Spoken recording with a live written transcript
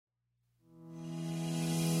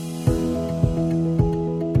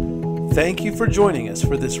Thank you for joining us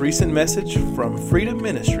for this recent message from Freedom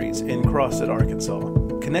Ministries in Crossett, Arkansas.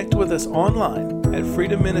 Connect with us online at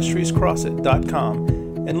freedomministriescrossett.com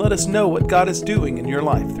and let us know what God is doing in your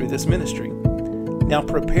life through this ministry. Now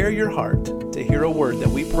prepare your heart to hear a word that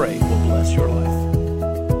we pray will bless your life.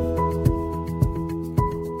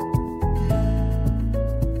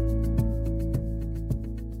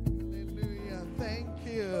 Hallelujah. Thank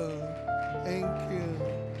you. Thank you.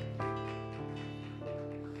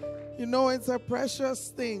 You know, it's a precious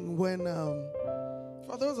thing when,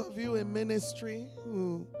 for those of you in ministry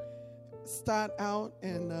who start out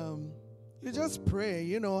and you just pray.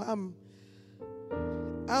 You know, I'm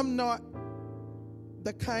not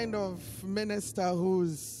the kind of minister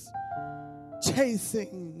who's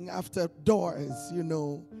chasing after doors, you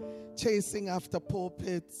know, chasing after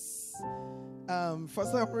pulpits. For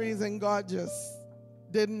some reason, God just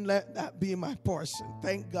didn't let that be my portion.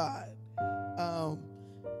 Thank God.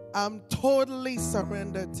 I'm totally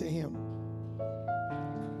surrendered to Him.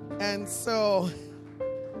 And so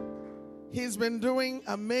He's been doing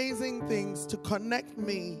amazing things to connect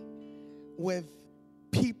me with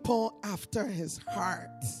people after His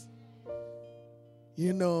heart.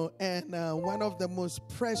 You know, and one of the most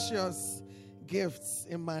precious gifts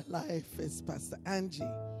in my life is Pastor Angie.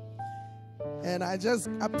 And I just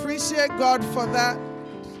appreciate God for that,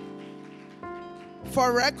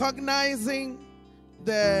 for recognizing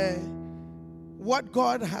what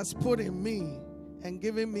God has put in me and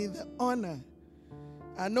giving me the honor.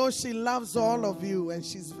 I know she loves all of you and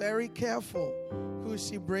she's very careful who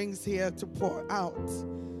she brings here to pour out.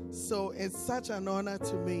 So it's such an honor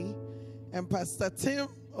to me. And Pastor Tim,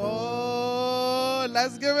 oh,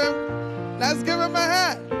 let's give him a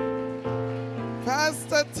hand.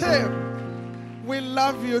 Pastor Tim, we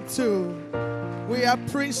love you too. We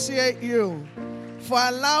appreciate you for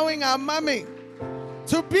allowing our mommy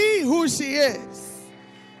to be who she is.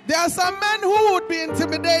 There are some men who would be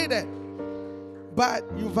intimidated, but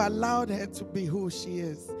you've allowed her to be who she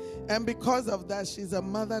is. And because of that, she's a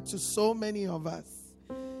mother to so many of us.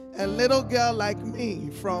 A little girl like me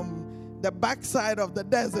from the backside of the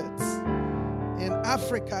desert in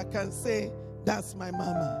Africa can say, that's my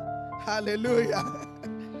mama. Hallelujah.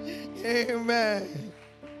 Amen.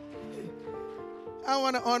 I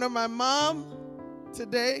want to honor my mom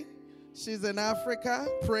today. She's in Africa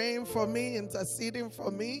praying for me, interceding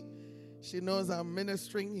for me. She knows I'm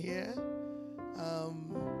ministering here.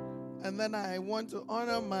 And then I want to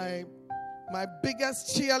honor my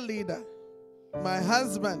biggest cheerleader, my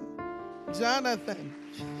husband, Jonathan.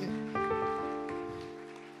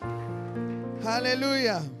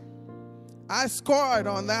 Hallelujah. I scored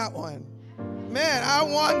on that one. Man, I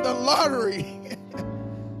won the lottery.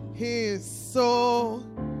 He's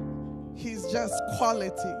just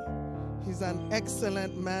quality. He's an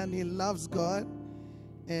excellent man. He loves God.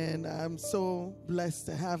 And I'm so blessed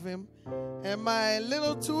to have him. And my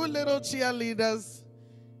two little cheerleaders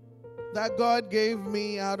that God gave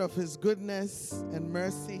me out of His goodness and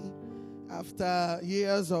mercy after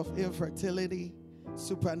years of infertility,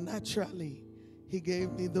 supernaturally, He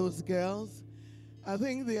gave me those girls. I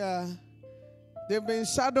think they've been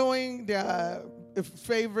shadowing their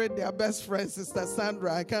favorite, their best friend, Sister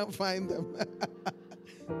Sandra. I can't find them.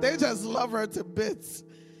 They just love her to bits.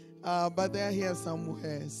 But they're here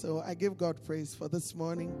somewhere. So I give God praise for this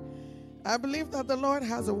morning. I believe that the Lord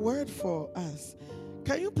has a word for us.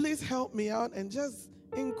 Can you please help me out and just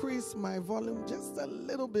increase my volume just a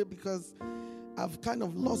little bit, because I've kind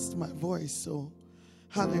of lost my voice. So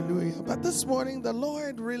hallelujah. But this morning, the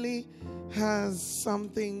Lord really has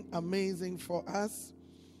something amazing for us.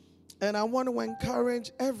 And I want to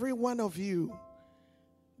encourage every one of you.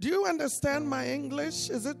 Do you understand my English?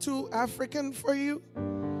 Is it too African for you?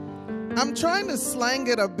 I'm trying to slang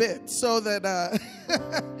it a bit so that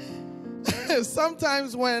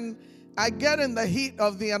sometimes when I get in the heat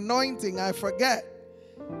of the anointing, I forget.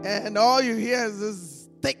 And all you hear is this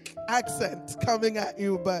thick accent coming at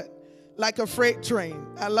you, but like a freight train.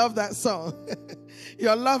 I love that song.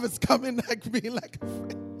 Your love is coming like me like a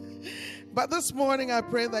freight. But this morning, I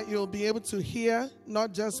pray that you'll be able to hear,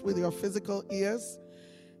 not just with your physical ears,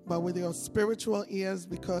 but with your spiritual ears,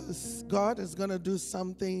 because God is going to do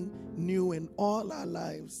something new in all our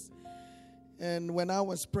lives. And when I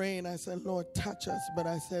was praying, I said, Lord, touch us. But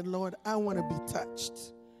I said, Lord, I want to be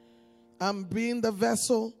touched. I'm being the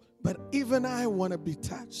vessel, but even I want to be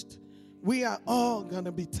touched. We are all going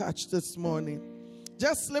to be touched this morning.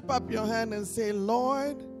 Just slip up your hand and say,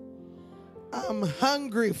 Lord, I'm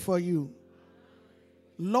hungry for you.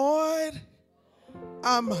 Lord,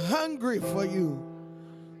 I'm hungry for you.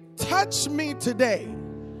 Touch me today.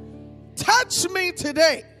 Touch me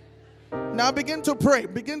today. Now begin to pray.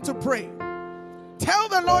 Begin to pray. Tell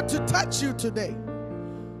the Lord to touch you today.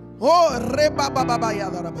 Oh,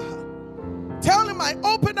 tell him, I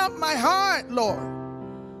open up my heart,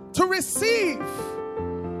 Lord, to receive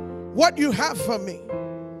what you have for me.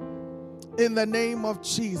 In the name of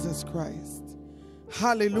Jesus Christ.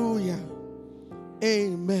 Hallelujah.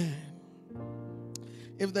 Amen.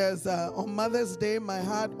 If there's on Mother's Day, my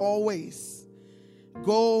heart always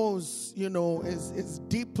goes, is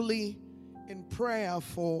deeply in prayer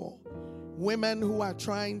for women who are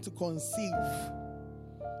trying to conceive.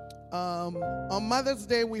 On Mother's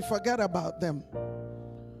Day, we forget about them.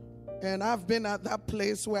 And I've been at that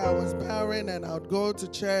place where I was barren, and I would go to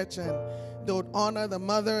church and they would honor the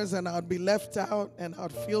mothers, and I would be left out, and I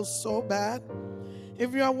would feel so bad.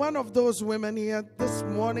 If you are one of those women here this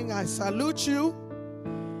morning, I salute you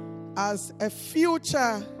as a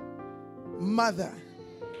future mother.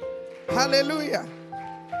 Hallelujah.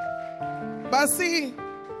 But see,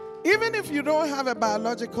 even if you don't have a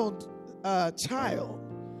biological child,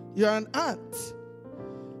 you're an aunt.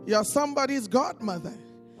 You're somebody's godmother.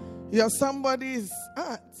 You're somebody's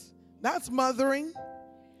aunt. That's mothering,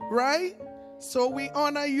 right? So we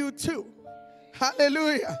honor you too.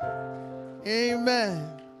 Hallelujah.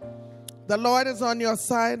 Amen. The Lord is on your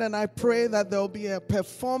side, and I pray that there will be a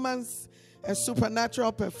performance, a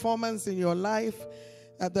supernatural performance in your life,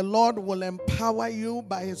 that the Lord will empower you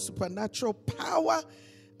by his supernatural power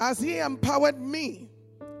as he empowered me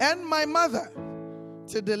and my mother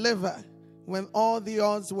to deliver when all the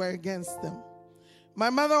odds were against them. My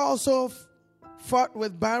mother also fought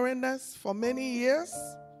with barrenness for many years.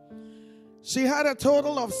 She had a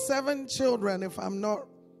total of 7 children, if I'm not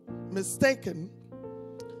mistaken.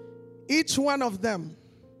 Each one of them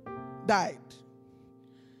died.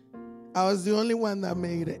 I was the only one that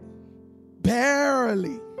made it.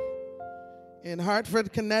 Barely. In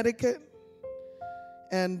Hartford, Connecticut.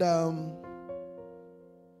 And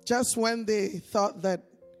just when they thought that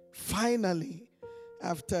finally,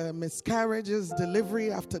 after miscarriages,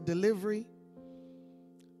 delivery after delivery,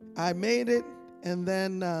 I made it. And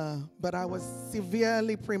then, but I was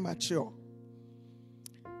severely premature.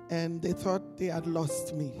 And they thought they had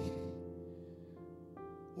lost me.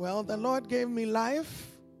 Well, the Lord gave me life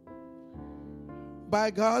by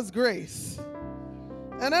God's grace.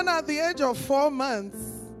 And then at the age of 4 months,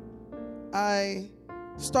 I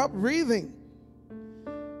stopped breathing.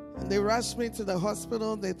 And they rushed me to the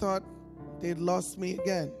hospital. They thought they'd lost me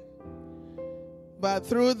again. But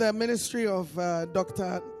through the ministry of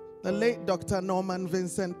the late Dr. Norman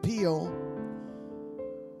Vincent Peale,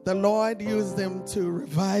 the Lord used him to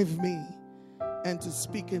revive me and to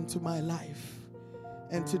speak into my life.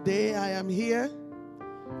 And today I am here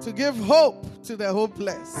to give hope to the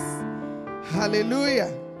hopeless.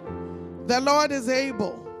 Hallelujah. The Lord is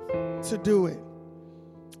able to do it.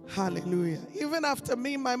 Hallelujah. Even after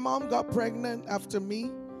me, my mom got pregnant after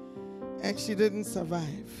me, and she didn't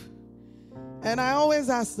survive. And I always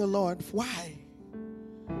ask the Lord, why?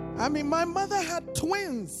 I mean, my mother had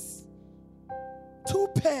twins, 2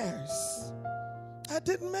 pairs. I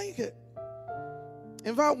didn't make it.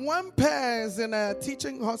 In fact, 1 pair is in a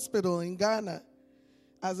teaching hospital in Ghana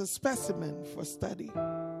as a specimen for study,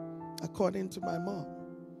 according to my mom.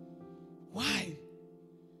 Why?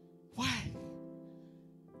 Why?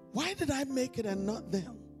 Why did I make it and not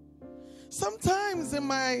them? Sometimes in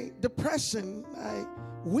my depression, I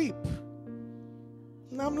weep.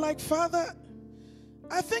 And I'm like, Father,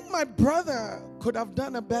 I think my brother could have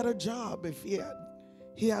done a better job if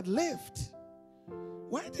he had lived.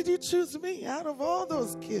 Why did you choose me out of all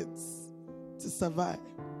those kids to survive?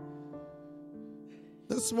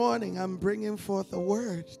 This morning, I'm bringing forth a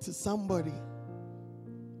word to somebody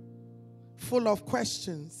full of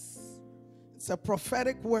questions. It's a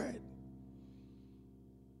prophetic word.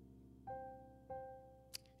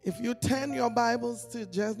 If you turn your Bibles to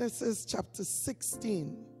Genesis chapter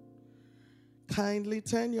 16, kindly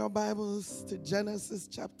turn your Bibles to Genesis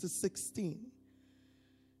chapter 16.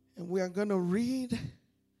 And we are going to read,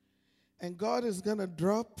 and God is going to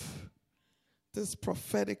drop this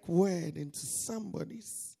prophetic word into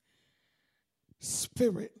somebody's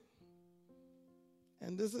spirit.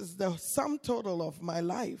 And this is the sum total of my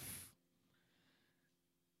life.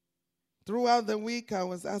 Throughout the week, I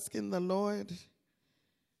was asking the Lord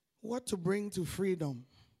what to bring to freedom.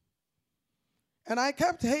 And I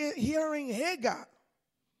kept hearing Hagar.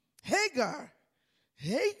 Hagar.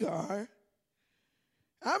 Hagar.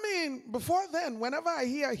 I mean, before then, whenever I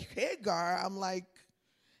hear Hagar, I'm like,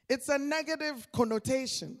 it's a negative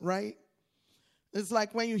connotation, right? It's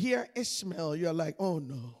like when you hear Ishmael, you're like, oh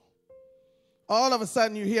no. All of a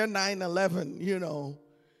sudden you hear 9/11,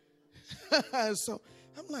 So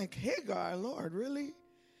I'm like, Hagar, Lord, really?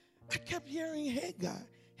 I kept hearing Hagar,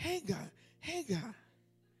 Hagar, Hagar.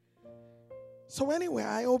 So anyway,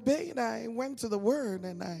 I obeyed. I went to the word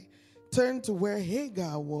and I turned to where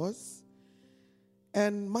Hagar was.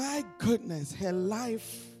 And my goodness, her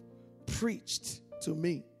life preached to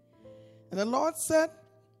me. And the Lord said,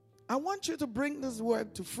 I want you to bring this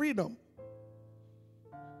word to freedom.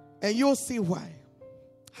 And you'll see why.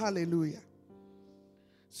 Hallelujah.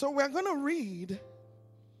 So we're going to read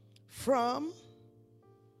from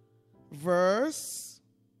verse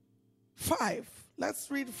 5. Let's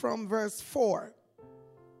read from verse 4.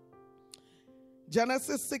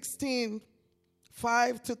 Genesis 16,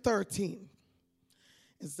 5 to 13.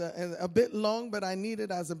 It's a bit long, but I need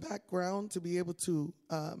it as a background to be able to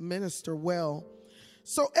minister well.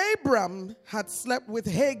 So Abram had slept with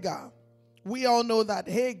Hagar. We all know that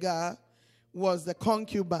Hagar was the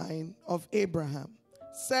concubine of Abraham.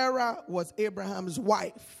 Sarah was Abraham's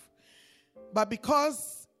wife. But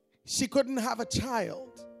because she couldn't have a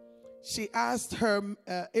child, she asked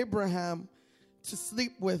Abraham to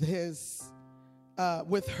sleep with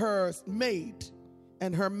her maid.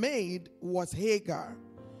 And her maid was Hagar.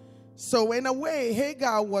 So in a way,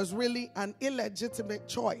 Hagar was really an illegitimate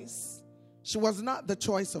choice. She was not the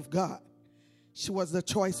choice of God. She was the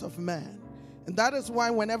choice of man. And that is why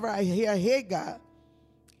whenever I hear Hagar,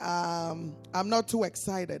 I'm not too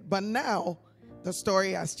excited. But now, the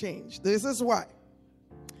story has changed. This is why.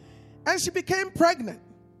 And she became pregnant.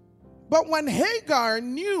 But when Hagar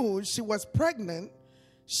knew she was pregnant,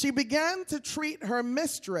 she began to treat her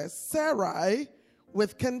mistress, Sarai,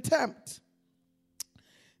 with contempt.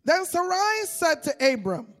 Then Sarai said to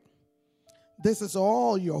Abram, this is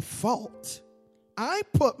all your fault. I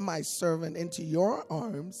put my servant into your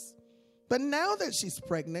arms, but now that she's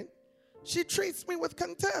pregnant, she treats me with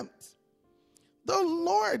contempt. The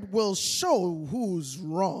Lord will show who's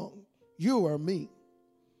wrong, you or me.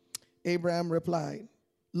 Abraham replied,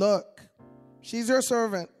 look, she's your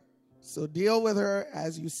servant, so deal with her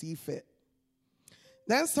as you see fit.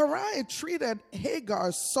 Then Sarai treated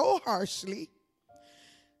Hagar so harshly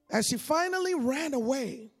that she finally ran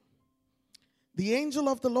away. The angel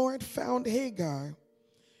of the Lord found Hagar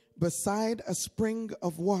beside a spring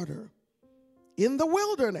of water in the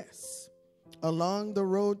wilderness along the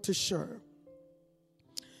road to Shur.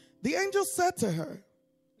 The angel said to her,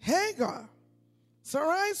 Hagar,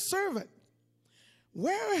 Sarai's servant,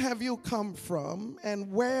 where have you come from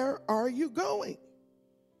and where are you going?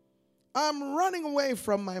 I'm running away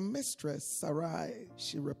from my mistress, Sarai,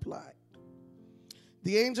 she replied.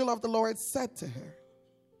 The angel of the Lord said to her,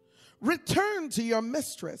 return to your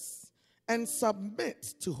mistress and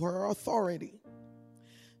submit to her authority.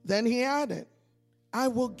 Then he added, I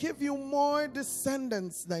will give you more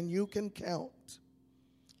descendants than you can count.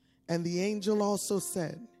 And the angel also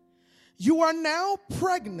said, you are now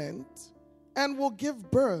pregnant and will give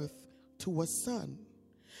birth to a son.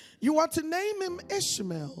 You are to name him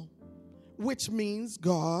Ishmael, which means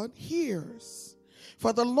God hears.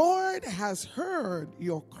 For the Lord has heard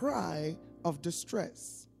your cry of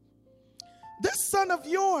distress. This son of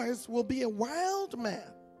yours will be a wild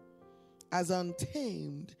man, as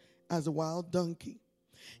untamed as a wild donkey.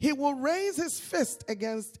 He will raise his fist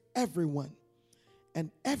against everyone,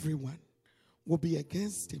 and everyone will be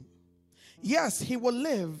against him. Yes, he will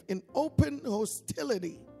live in open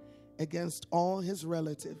hostility against all his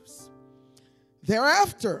relatives.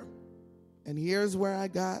 Thereafter, and here's where I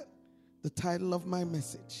got the title of my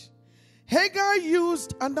message, Hagar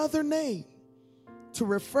used another name to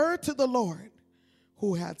refer to the Lord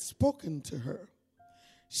who had spoken to her.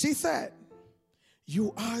 She said,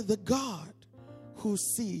 you are the God who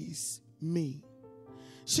sees me.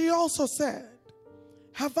 She also said,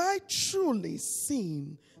 have I truly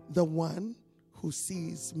seen the one who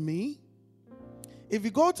sees me? If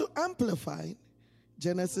you go to Amplified,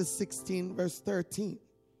 Genesis 16 verse 13.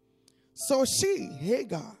 So she,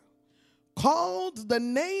 Hagar, called the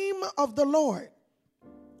name of the Lord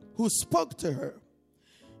who spoke to her.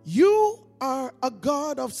 You are a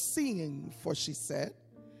God of seeing, for she said,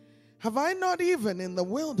 have I not even in the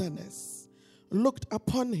wilderness looked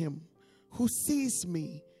upon him who sees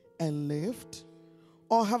me and lived?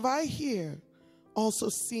 Or have I here also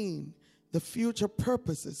seen the future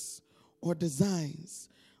purposes or designs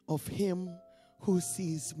of him who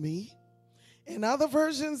sees me? In other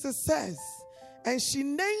versions it says, and she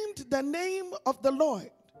named the name of the Lord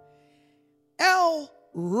El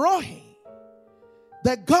Roi,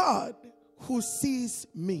 the God who sees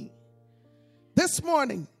me. This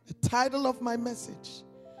morning, the title of my message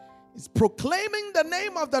is proclaiming the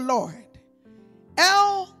name of the Lord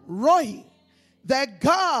El Roi, the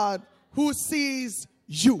God who sees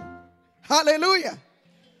you. Hallelujah.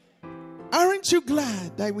 Aren't you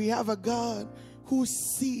glad that we have a God who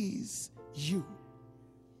sees you?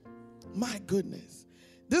 My goodness.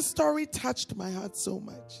 This story touched my heart so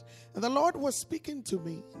much. And the Lord was speaking to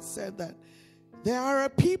me. He said that there are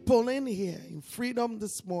people in here in Freedom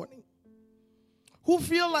this morning who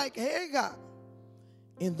feel like Hagar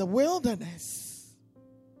in the wilderness.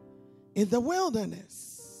 In the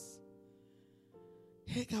wilderness.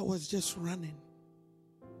 Hagar was just running.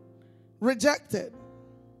 Rejected.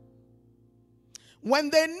 When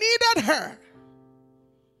they needed her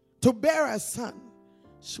to bear a son,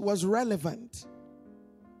 she was relevant.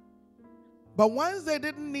 But once they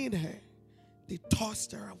didn't need her, they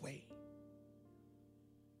tossed her away.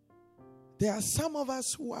 There are some of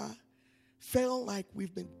us who feel like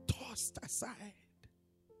we've been tossed aside.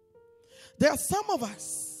 There are some of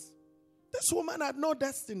us, this woman had no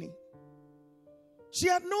destiny. She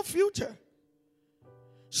had no future.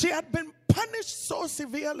 She had been punished so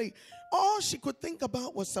severely. All she could think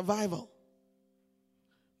about was survival.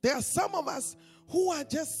 There are some of us who are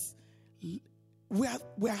just,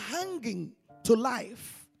 we're hanging to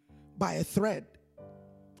life by a thread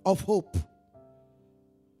of hope.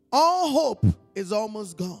 All hope is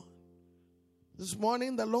almost gone. This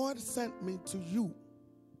morning, the Lord sent me to you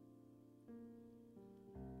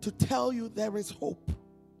to tell you there is hope.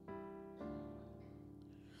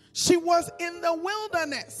 She was in the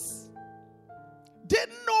wilderness.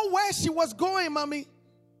 Didn't know where she was going, mommy.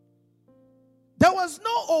 There was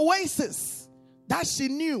no oasis that she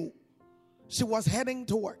knew she was heading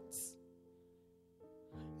towards.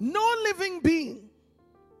 No living being,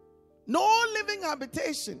 no living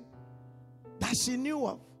habitation that she knew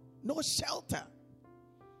of. No shelter,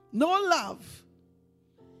 no love.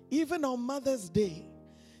 Even on Mother's Day,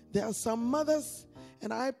 there are some mothers,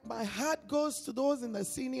 and my heart goes to those in the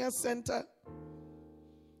senior center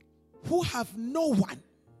who have no one.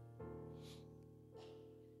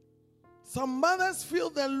 Some mothers feel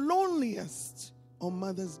the loneliest on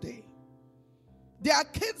Mother's Day. Their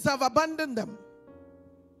kids have abandoned them.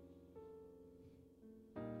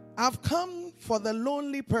 I've come for the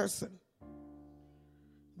lonely person.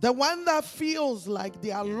 The one that feels like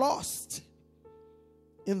they are lost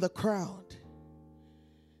in the crowd.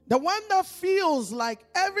 The one that feels like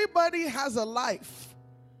everybody has a life,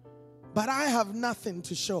 but I have nothing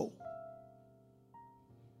to show.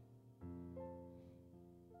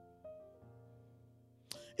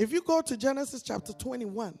 If you go to Genesis chapter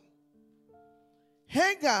 21,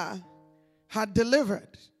 Hagar had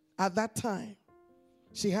delivered at that time.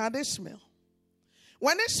 She had Ishmael.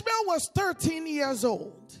 When Ishmael was 13 years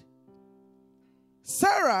old,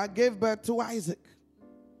 Sarah gave birth to Isaac.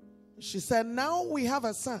 She said, now we have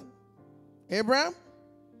a son. Abraham,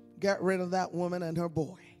 get rid of that woman and her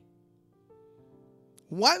boy.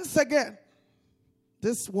 Once again,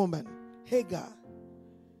 this woman, Hagar,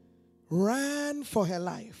 ran for her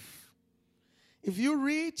life. If you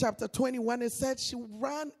read chapter 21, it said she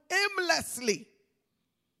ran aimlessly.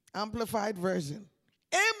 Amplified version.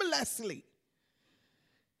 Aimlessly.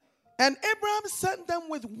 And Abraham sent them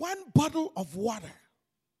with one bottle of water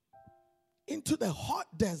into the hot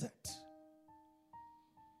desert.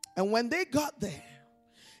 And when they got there,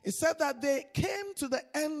 it said that they came to the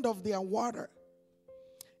end of their water.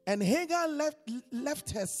 And Hagar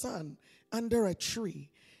left her son under a tree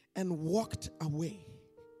and walked away.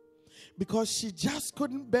 Because she just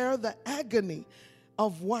couldn't bear the agony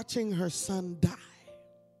of watching her son die.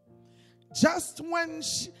 Just when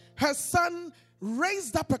her son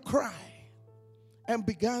raised up a cry and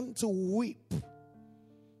began to weep.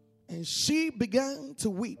 And she began to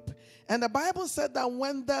weep. And the Bible said that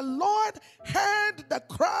when the Lord heard the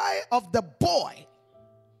cry of the boy,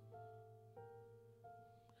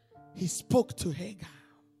 he spoke to Hagar.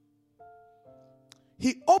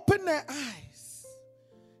 He opened her eyes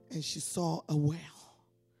and she saw a well.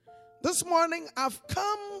 This morning I've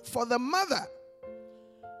come for the mother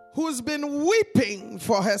who's been weeping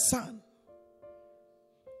for her son.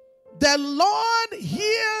 The Lord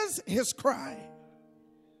hears his cry.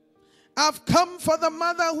 I've come for the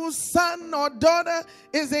mother whose son or daughter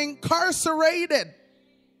is incarcerated.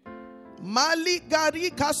 Mali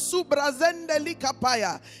gari kasu brazende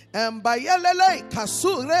likapaya embayelele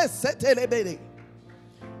kasure setelebede.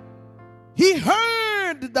 He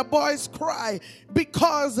heard the boy's cry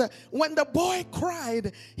because when the boy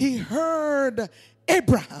cried, he heard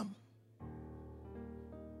Abraham.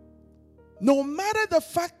 No matter the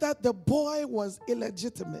fact that the boy was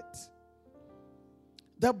illegitimate,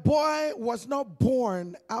 the boy was not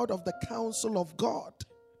born out of the counsel of God.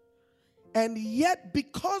 And yet,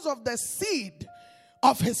 because of the seed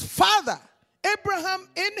of his father, Abraham,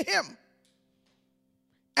 in him.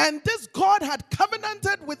 And this God had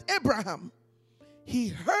covenanted with Abraham. He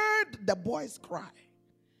heard the boy's cry.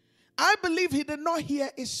 I believe he did not hear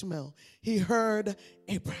Ishmael. He heard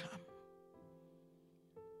Abraham.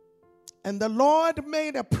 And the Lord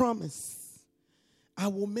made a promise. I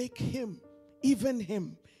will make him, even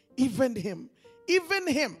him, even him, even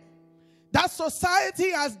him, that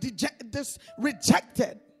society has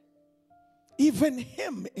rejected. Even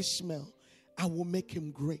him, Ishmael, I will make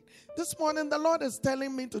him great. This morning, the Lord is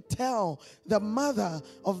telling me to tell the mother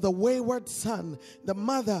of the wayward son, the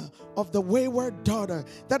mother of the wayward daughter,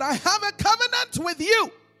 that I have a covenant with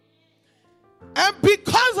you. And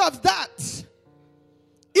because of that,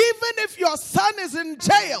 even if your son is in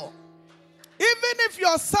jail, even if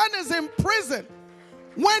your son is in prison,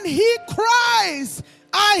 when he cries,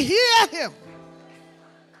 I hear him.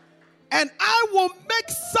 And I will make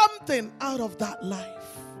something out of that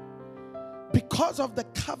life because of the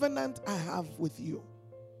covenant I have with you.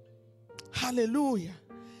 Hallelujah.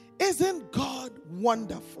 Isn't God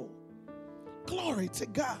wonderful? Glory to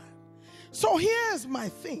God. So here's my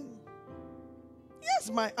thing.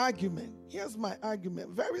 Here's my argument. Here's my argument.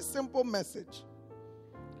 Very simple message.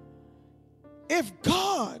 If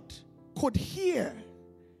God could hear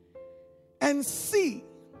and see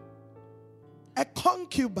a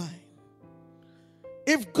concubine,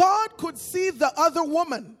 if God could see the other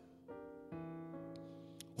woman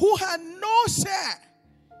who had no share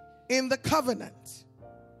in the covenant,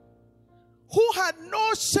 who had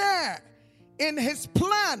no share in his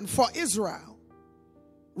plan for Israel,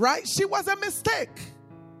 right? She was a mistake.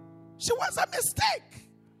 She was a mistake.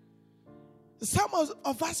 Some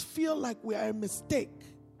of us feel like we are a mistake.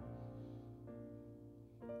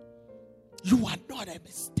 You are not a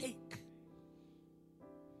mistake.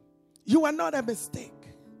 You are not a mistake.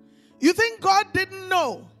 You think God didn't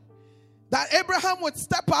know that Abraham would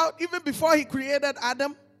step out even before he created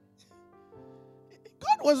Adam?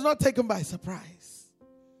 God was not taken by surprise.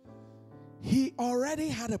 He already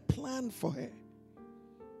had a plan for her.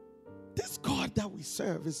 This God that we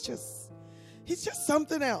serve is he's just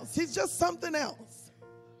something else. He's just something else.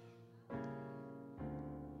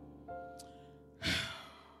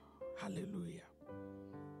 Hallelujah.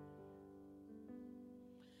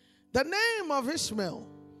 The name of Ishmael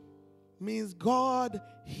means God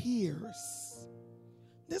hears.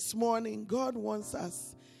 This morning, God wants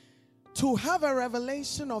us to have a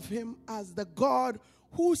revelation of him as the God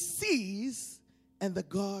who sees and the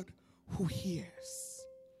God who hears.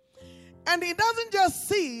 And he doesn't just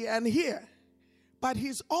see and hear, but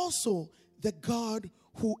he's also the God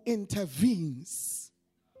who intervenes.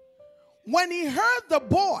 When he heard the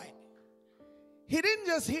boy, he didn't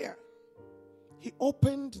just hear. He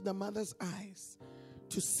opened the mother's eyes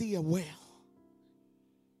to see a well.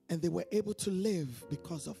 And they were able to live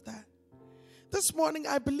because of that. This morning,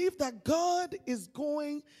 I believe that God is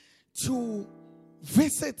going to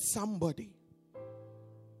visit somebody.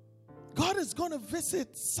 God is going to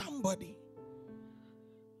visit somebody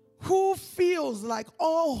who feels like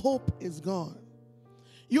all hope is gone.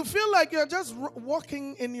 You feel like you're just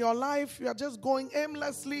walking in your life. You're just going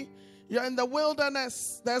aimlessly. You're in the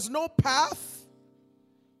wilderness. There's no path.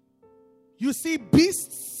 You see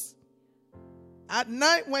beasts at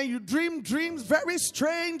night when you dream dreams, very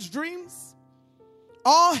strange dreams.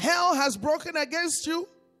 All hell has broken against you.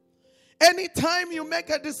 Anytime you make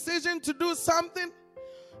a decision to do something,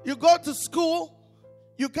 you go to school,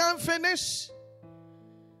 you can't finish.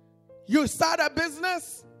 You start a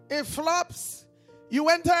business, it flops. You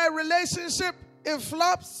enter a relationship, it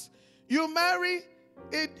flops. You marry,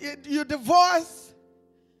 you divorce.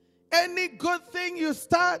 Any good thing you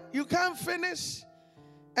start, you can't finish.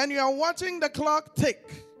 And you're watching the clock tick,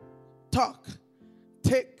 tock,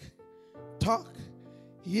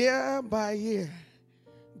 year by year.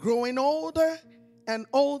 Growing older and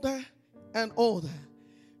older and older.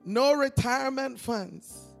 No retirement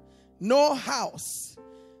funds. No house.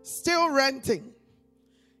 Still renting.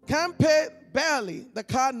 Can't pay barely the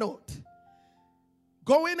car note.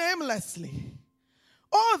 Going aimlessly.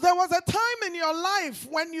 Oh, there was a time in your life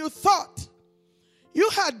when you thought you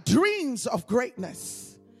had dreams of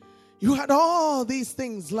greatness. You had all these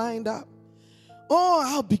things lined up. Oh,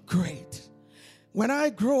 I'll be great. When I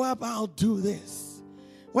grow up, I'll do this.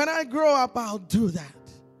 When I grow up, I'll do that.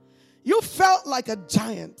 You felt like a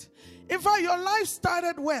giant. In fact, your life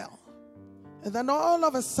started well. And then all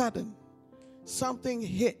of a sudden, something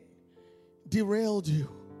hit, derailed you.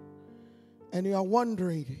 And you are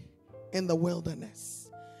wandering in the wilderness.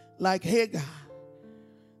 Like Hagar.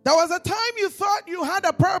 There was a time you thought you had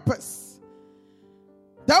a purpose.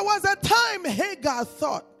 There was a time Hagar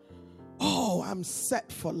thought, oh, I'm set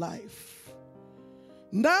for life.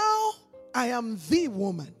 Now I am the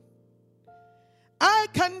woman. I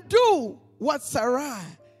can do what Sarai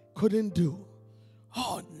couldn't do.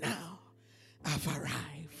 Oh, now I've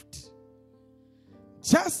arrived.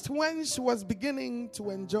 Just when she was beginning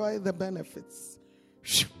to enjoy the benefits,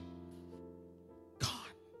 gone.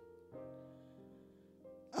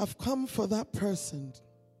 I've come for that person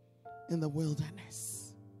in the wilderness.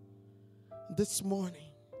 This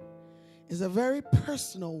morning is a very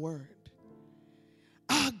personal word.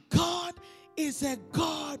 Our God is a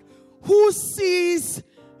God who sees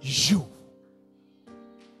you.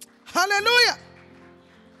 Hallelujah.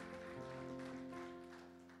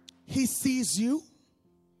 He sees you.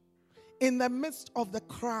 In the midst of the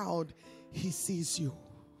crowd, he sees you.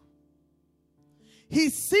 He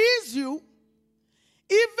sees you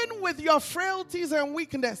even with your frailties and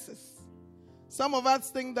weaknesses. Some of us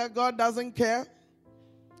think that God doesn't care.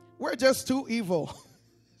 We're just too evil.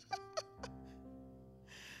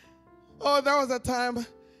 Oh, there was a time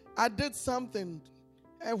I did something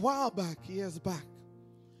a while back, years back.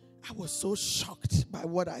 I was so shocked by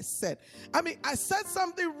what I said. I mean, I said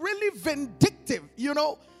something really vindictive,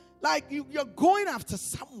 like you're going after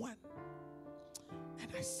someone. And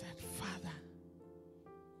I said, Father,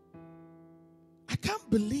 I can't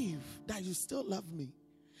believe that you still love me.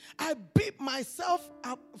 I beat myself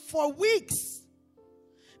up for weeks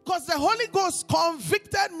because the Holy Ghost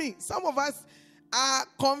convicted me. Some of us are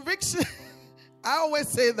conviction. I always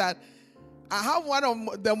say that I have one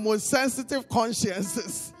of the most sensitive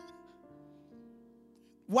consciences.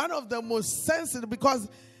 One of the most sensitive, because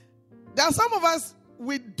there are some of us,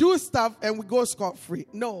 we do stuff and we go scot-free.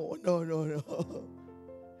 No.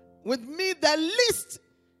 With me, the least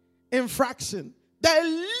infraction, the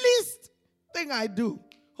least thing I do,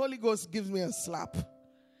 Holy Ghost gives me a slap.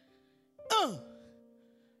 Oh,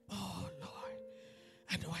 Lord.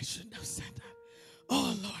 I know I shouldn't have said that.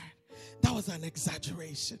 Oh, Lord. That was an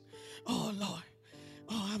exaggeration. Oh, Lord.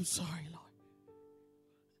 Oh, I'm sorry, Lord.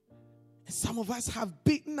 And some of us have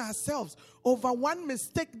beaten ourselves over one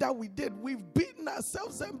mistake that we did. We've beaten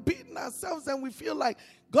ourselves and we feel like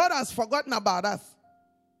God has forgotten about us.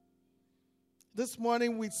 This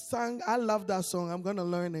morning we sang, I love that song. I'm going to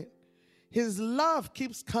learn it. His love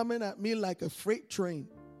keeps coming at me like a freight train.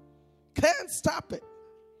 Can't stop it.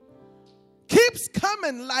 Keeps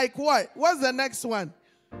coming like what? What's the next one?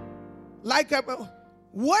 Like a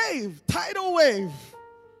wave, tidal wave.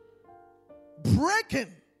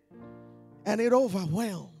 Breaking. And it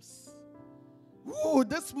overwhelms. Ooh,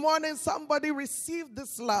 this morning somebody received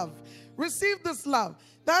this love. Received this love.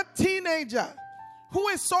 That teenager who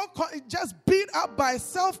is so just beat up by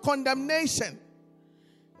self-condemnation.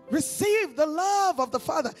 Receive the love of the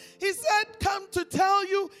Father. He said, come to tell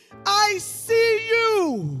you, I see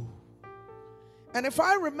you. And if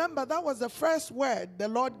I remember, that was the first word the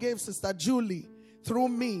Lord gave Sister Julie through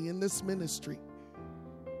me in this ministry.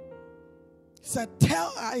 He said,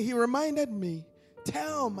 he reminded me,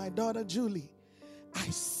 tell my daughter Julie, I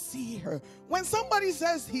see her. When somebody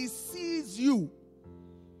says he sees you,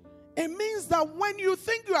 it means that when you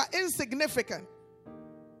think you are insignificant,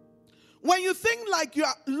 when you think like you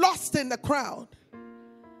are lost in the crowd,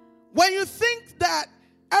 when you think that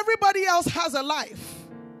everybody else has a life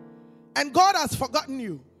and God has forgotten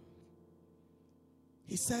you,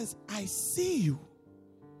 he says, I see you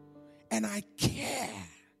and I care.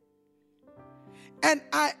 And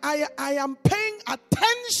I am paying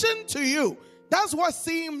attention to you. That's what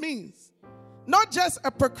seeing means. Not just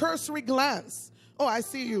a precursory glance. Oh, I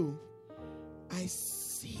see you. I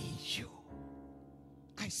see you.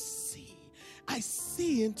 I see. I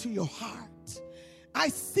see into your heart. I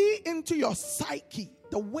see into your psyche,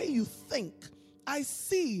 the way you think. I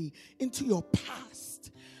see into your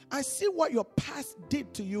past. I see what your past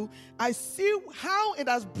did to you. I see how it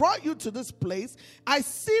has brought you to this place. I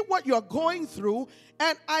see what you're going through,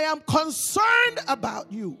 and I am concerned about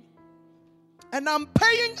you. And I'm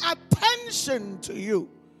paying attention to you.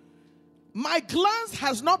 My glance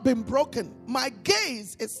has not been broken. My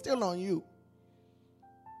gaze is still on you.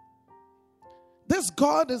 This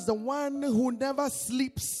God is the one who never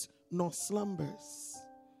sleeps nor slumbers.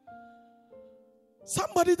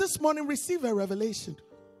 Somebody this morning receive a revelation.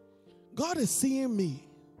 God is seeing me.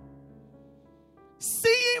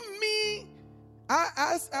 Seeing me.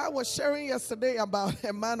 As I was sharing yesterday about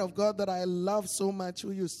a man of God that I love so much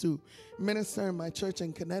who used to minister in my church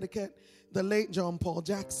in Connecticut, the late John Paul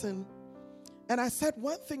Jackson. And I said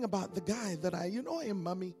one thing about the guy that you know him,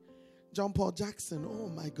 mommy, John Paul Jackson. Oh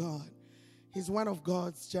my God. He's one of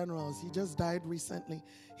God's generals. He just died recently.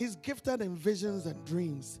 He's gifted in visions and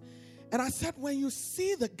dreams. And I said, when you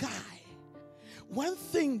see the guy, one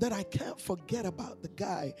thing that I can't forget about the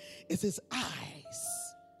guy is his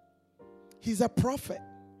eyes. He's a prophet.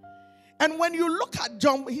 And when you look at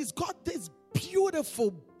John, he's got this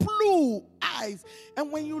beautiful blue eyes.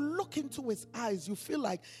 And when you look into his eyes, you feel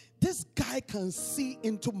like this guy can see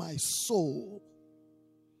into my soul.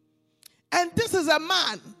 And this is a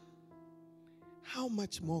man. How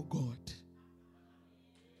much more God?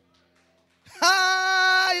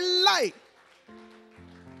 Highlight.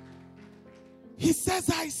 He says,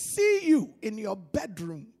 I see you in your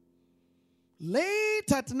bedroom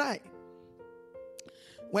late at night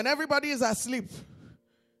when everybody is asleep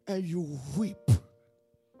and you weep.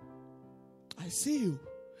 I see you.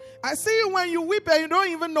 I see you when you weep and you don't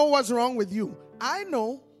even know what's wrong with you. I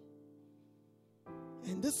know.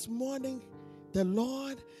 And this morning, the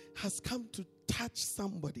Lord has come to touch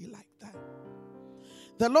somebody like that.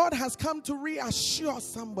 The Lord has come to reassure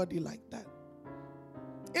somebody like that.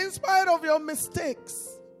 In spite of your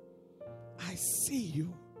mistakes, I see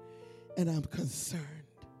you and I'm concerned.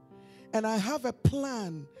 And I have a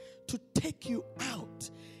plan to take you out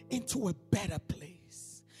into a better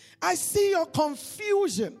place. I see your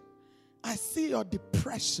confusion. I see your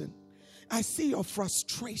depression. I see your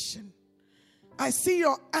frustration. I see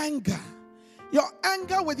your anger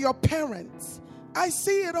with your parents. I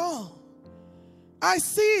see it all. I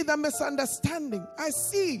see the misunderstanding. I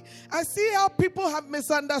see how people have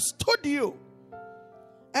misunderstood you.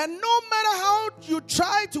 And no matter how you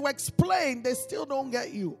try to explain, they still don't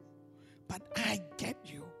get you. But I get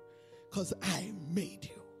you because I made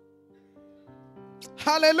you.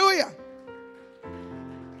 Hallelujah.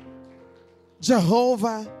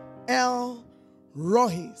 Jehovah El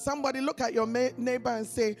Rohi. Somebody look at your neighbor and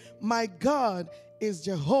say, my God is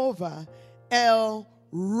Jehovah El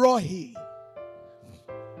Rohi.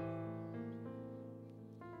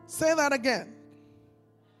 Say that again.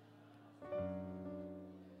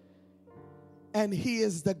 And he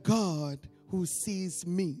is the God who sees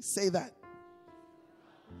me. Say that.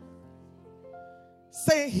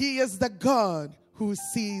 Say, he is the God who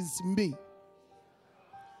sees me.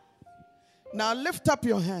 Now lift up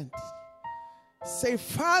your hand. Say,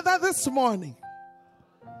 Father, this morning,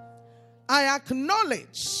 I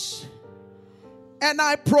acknowledge and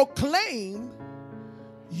I proclaim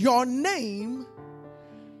your name,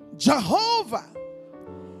 Jehovah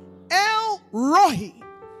El Rohi,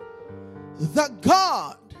 the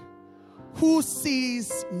God who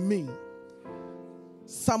sees me.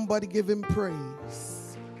 Somebody give him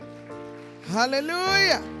praise.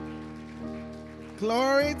 Hallelujah.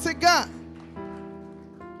 Glory to God.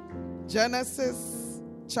 Genesis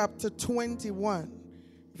chapter 21,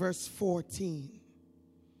 verse 14.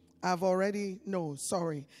 Let's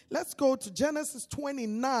go to Genesis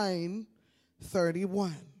 29,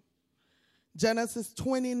 31. Genesis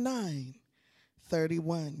 29,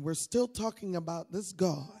 31. We're still talking about this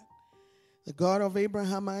God, the God of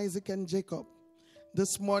Abraham, Isaac, and Jacob.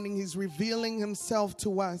 This morning, he's revealing himself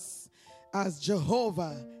to us as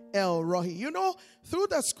Jehovah El Rohi. You know, through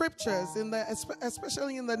the scriptures,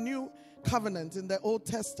 especially in the New Covenant, in the Old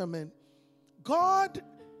Testament, God,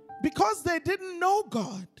 because they didn't know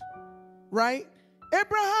God, right?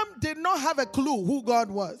 Abraham did not have a clue who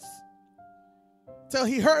God was till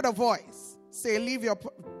he heard a voice say, leave your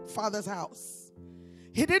father's house.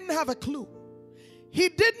 He didn't have a clue. He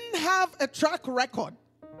didn't have a track record.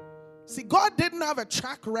 See, God didn't have a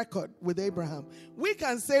track record with Abraham. We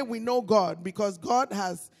can say we know God because God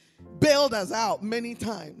has bailed us out many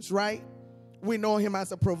times, right? We know him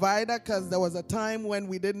as a provider because there was a time when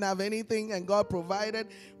we didn't have anything and God provided.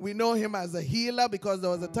 We know him as a healer because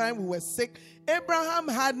there was a time we were sick. Abraham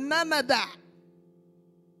had none of that.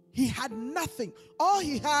 He had nothing. All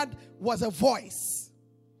he had was a voice.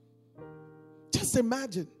 Just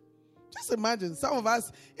imagine. Some of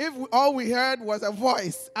us, if all we heard was a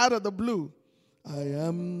voice out of the blue. I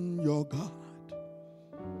am your God.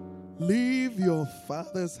 Leave your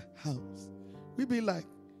father's house. We'd be like,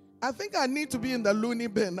 I think I need to be in the loony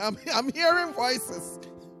bin. I'm hearing voices.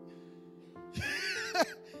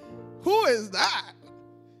 Who is that?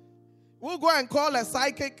 We'll go and call a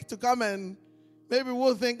psychic to come and maybe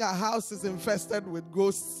we'll think our house is infested with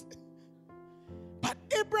ghosts. But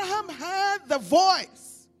Abraham heard the voice.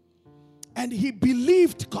 And he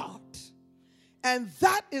believed God. And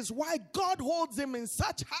that is why God holds him in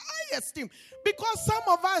such high esteem. Because some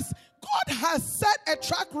of us, God has set a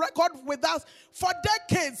track record with us for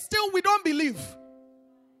decades. Still, we don't believe.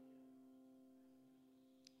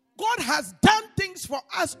 God has done things for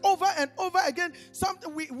us over and over again.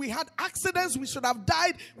 We had accidents, we should have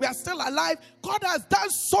died, we are still alive. God has done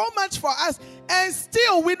so much for us, and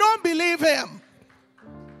still we don't believe him.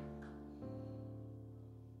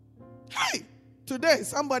 Hey, today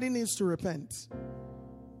somebody needs to repent.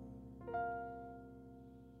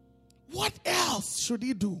 What else should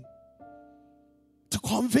he do to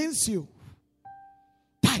convince you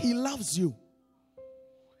that he loves you?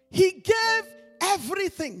 He gave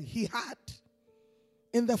everything he had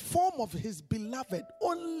in the form of his beloved,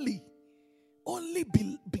 only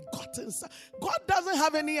begotten son. God doesn't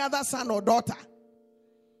have any other son or daughter.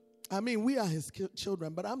 I mean, we are his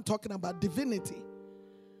children, but I'm talking about divinity.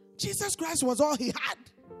 Jesus Christ was all he had.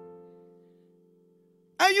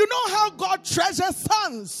 And you know how God treasures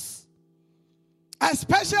sons,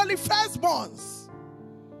 especially firstborns.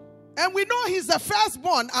 And we know he's the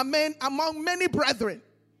firstborn among many brethren.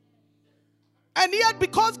 And yet,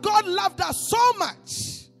 because God loved us so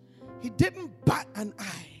much, he didn't bat an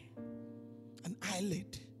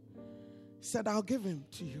eyelid. He said, I'll give him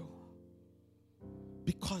to you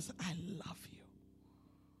because I love you.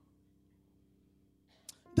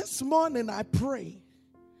 This morning I pray,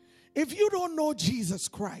 if you don't know Jesus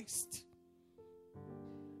Christ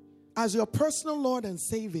as your personal Lord and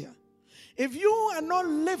Savior, if you are not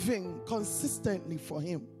living consistently for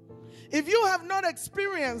him, if you have not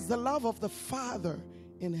experienced the love of the Father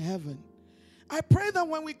in heaven, I pray that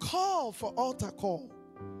when we call for altar call,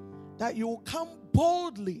 that you will come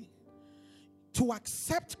boldly to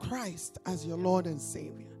accept Christ as your Lord and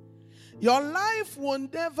Savior. Your life will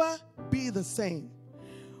never be the same.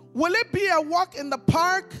 Will it be a walk in the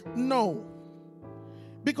park? No.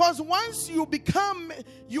 Because once you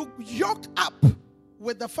yoke up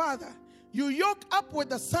with the Father, you yoke up with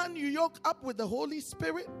the Son, you yoke up with the Holy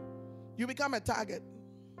Spirit, you become a target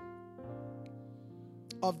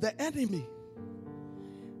of the enemy.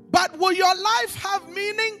 But will your life have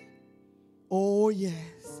meaning? Oh, yes.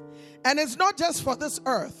 And it's not just for this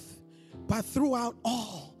earth, but throughout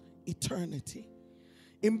all eternity.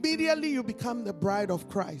 Immediately you become the bride of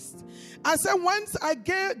Christ. I said, once I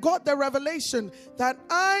got the revelation that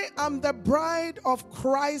I am the bride of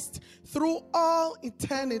Christ through all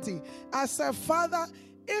eternity, I said, Father,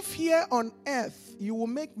 if here on earth you will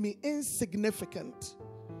make me insignificant,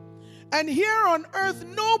 and here on earth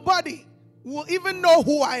nobody will even know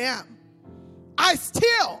who I am, I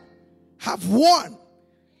still have won.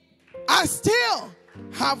 I still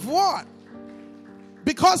have won.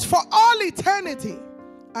 Because for all eternity,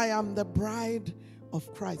 I am the bride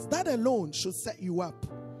of Christ. That alone should set you up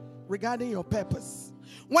regarding your purpose.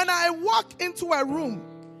 When I walk into a room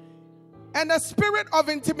and the spirit of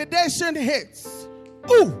intimidation hits,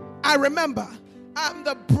 I remember I'm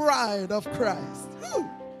the bride of Christ.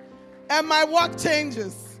 And my walk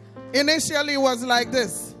changes. Initially it was like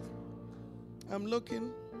this. I'm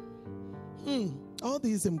looking. All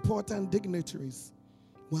these important dignitaries.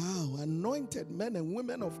 Wow, anointed men and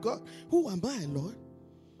women of God. Who am I, Lord?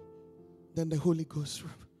 Then the Holy Ghost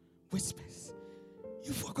whispers,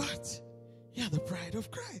 you forgot. You're the bride of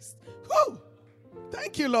Christ.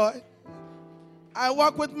 Thank you, Lord. I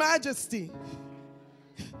walk with majesty,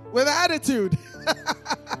 with attitude.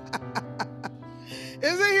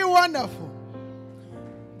 Isn't he wonderful?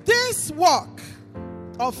 This walk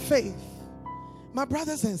of faith, my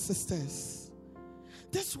brothers and sisters,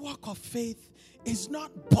 this walk of faith is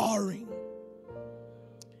not boring.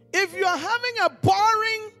 If you are having a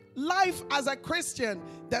boring life as a Christian,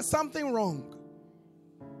 there's something wrong.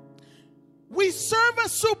 We serve a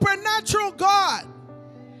supernatural God.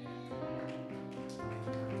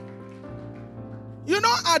 You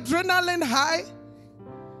know adrenaline high?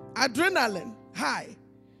 Adrenaline high.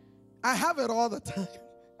 I have it all the time.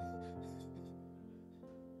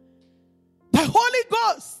 The Holy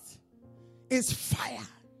Ghost is fire.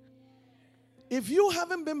 If you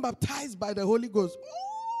haven't been baptized by the Holy Ghost,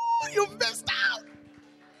 you've missed out.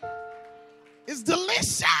 It's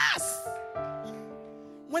delicious.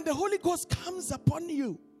 When the Holy Ghost comes upon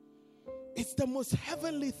you, it's the most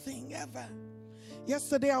heavenly thing ever.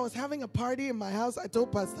 Yesterday I was having a party in my house. I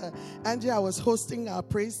told Pastor Angie I was hosting our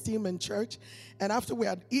praise team in church. And after we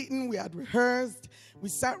had eaten, we had rehearsed, we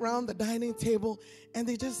sat around the dining table, and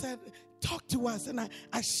they just said, talk to us. And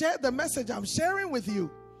I shared the message I'm sharing with you.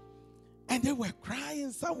 And they were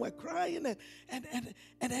crying, some were crying, and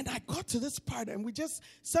then I got to this part, and we just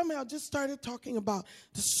somehow just started talking about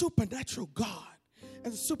the supernatural God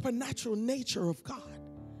and the supernatural nature of God.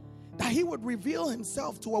 That he would reveal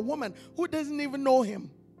himself to a woman who doesn't even know him,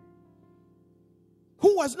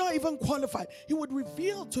 who was not even qualified. He would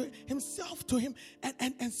reveal himself to him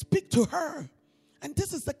and speak to her And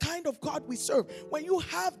this is the kind of God we serve. When you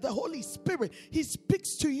have the Holy Spirit, He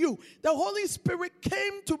speaks to you. The Holy Spirit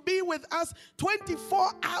came to be with us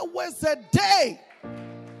 24 hours a day.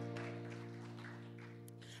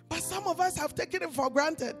 But some of us have taken it for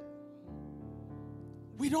granted.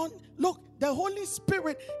 We don't, look, the Holy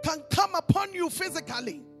Spirit can come upon you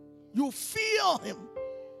physically. You feel Him.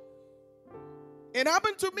 It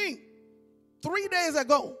happened to me 3 days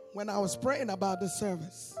ago when I was praying about the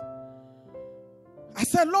service. I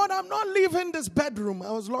said, Lord, I'm not leaving this bedroom.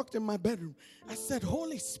 I was locked in my bedroom. I said,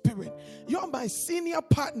 Holy Spirit, you're my senior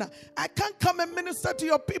partner. I can't come and minister to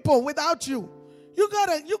your people without you. You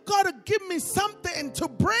gotta give me something to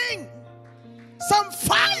bring. Some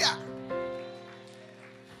fire.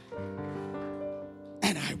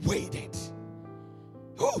 And I waited.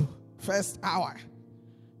 Whew. First hour.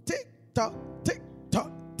 Tick tock, tick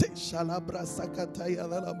tock.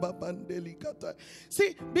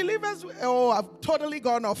 See, believers, I've totally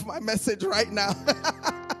gone off my message right now.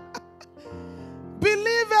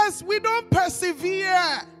 Believers, we don't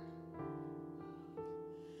persevere.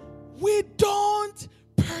 We don't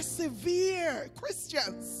persevere.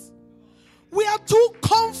 Christians, we are too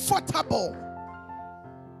comfortable.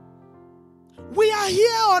 We are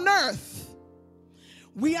here on earth.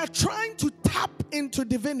 We are trying to tap into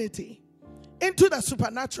divinity, into the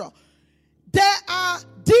supernatural. There are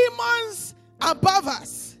demons above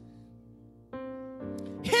us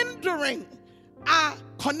hindering our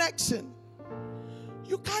connection.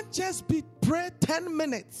 You can't just pray 10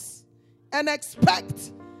 minutes and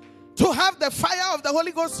expect to have the fire of the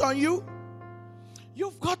Holy Ghost on you.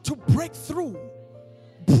 You've got to break through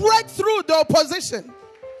the opposition.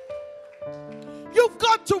 You've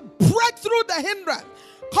got to break through the hindrance,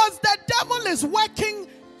 because the devil is working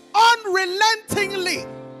unrelentingly.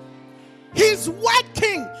 He's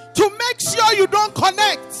working to make sure you don't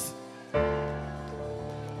connect.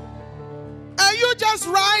 And you just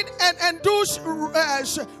ride and do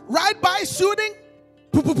ride by shooting.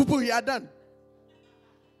 You are done.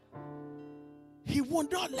 He will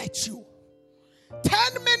not let you.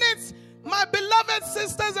 10 minutes, my beloved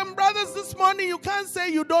sisters and brothers, this morning you can't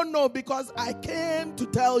say you don't know, because I came to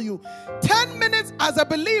tell you. 10 minutes as a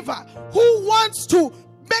believer who wants to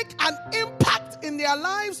make an impact in their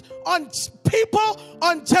lives, on people,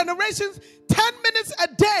 on generations. 10 minutes a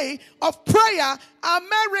day of prayer.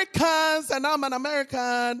 Americans, and I'm an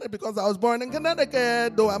American because I was born in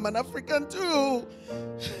Connecticut, though I'm an African too.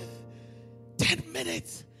 10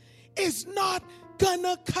 minutes is not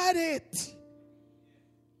gonna cut it.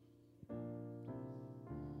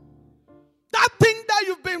 That thing that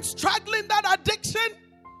you've been struggling, that addiction,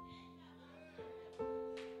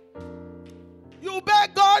 you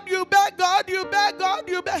beg God, you beg God, you beg God,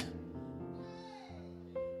 you beg.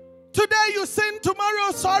 Today you sin,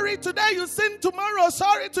 tomorrow sorry. Today you sin, tomorrow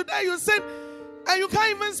sorry. Today you sin, and you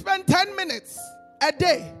can't even spend 10 minutes a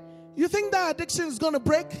day. You think that addiction is going to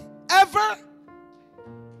break? Ever?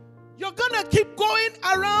 You're going to keep going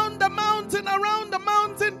around the mountain, around the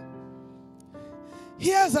mountain.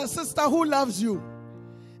 Here's a sister who loves you.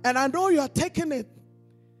 And I know you're taking it.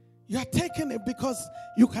 You're taking it because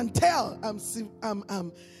you can tell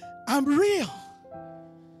I'm real.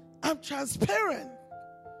 I'm transparent.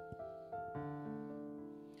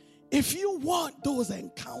 If you want those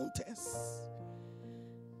encounters,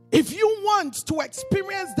 if you want to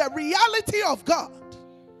experience the reality of God,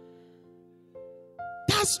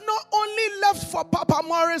 that's not only left for Papa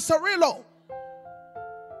Morris Cirillo.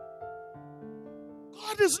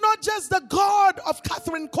 God is not just the God of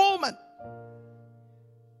Catherine Coleman.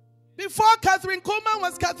 Before Catherine Coleman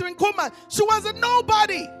was Catherine Coleman, she was a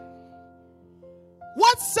nobody.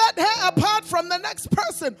 What set her apart from the next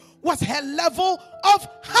person was her level of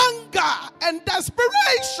hunger and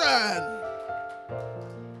desperation.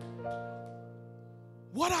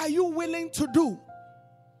 What are you willing to do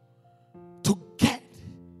to get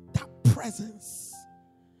that presence?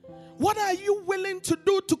 What are you willing to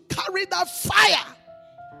do to carry that fire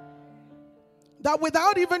that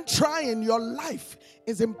without even trying, your life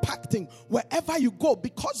is impacting wherever you go,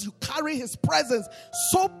 because you carry His presence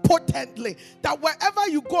so potently that wherever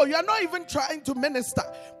you go, you're not even trying to minister,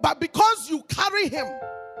 but because you carry Him.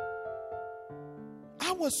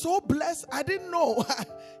 I was so blessed. I didn't know.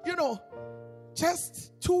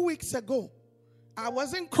 Just 2 weeks ago, I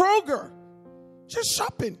was in Kroger just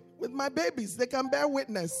shopping with my babies. They can bear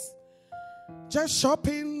witness. Just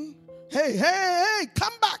shopping. Hey,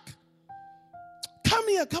 come back. Come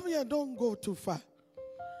here. Don't go too far.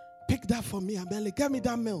 Pick that for me, Amelie. Get me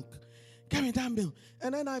that milk.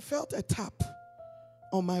 And then I felt a tap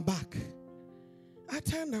on my back. I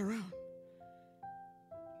turned around.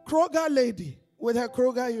 Kroger lady with her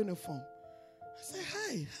Kroger uniform. I said,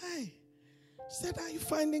 hi. She said, are you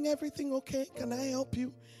finding everything okay? Can I help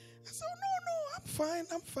you? I said, oh, no,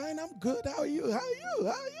 I'm fine. I'm good. How are you?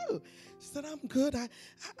 She said, I'm good. I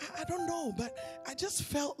don't know, but I just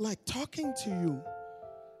felt like talking to you.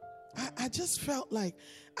 I just felt like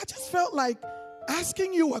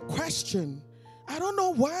asking you a question. I don't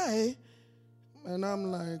know why. And I'm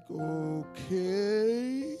like,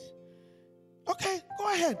 okay,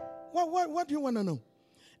 go ahead. What do you want to know?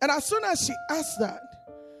 And as soon as she asked that,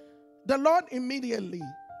 the Lord immediately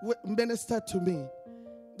ministered to me.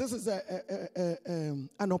 This is an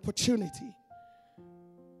opportunity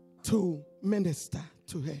to minister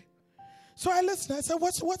to her. So I listened. I said,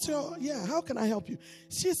 what's your, how can I help you?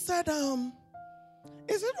 She said,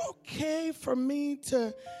 is it okay for me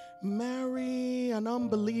to marry an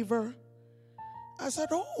unbeliever? I said,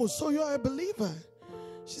 oh, so you're a believer?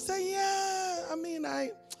 She said, yeah,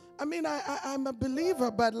 I'm a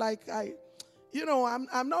believer, but like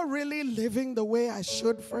I'm not really living the way I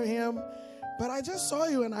should for him. But I just saw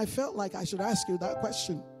you and I felt like I should ask you that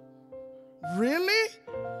question. Really?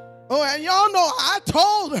 Oh, and y'all know I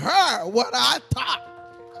told her what I thought.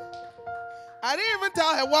 I didn't even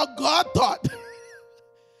tell her what God thought.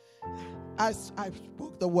 I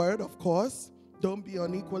spoke the word, of course. Don't be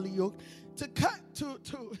unequally yoked. To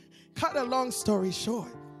cut a long story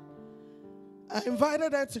short, I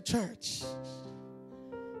invited her to church.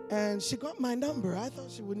 And she got my number. I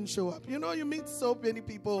thought she wouldn't show up. You know, you meet so many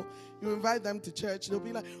people, you invite them to church, they'll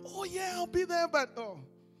be like, oh yeah, I'll be there, but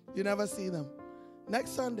you never see them.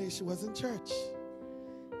 Next Sunday, she was in church.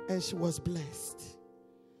 And she was blessed.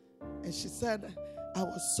 And she said, I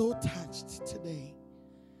was so touched today.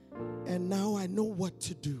 And now I know what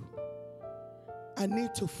to do. I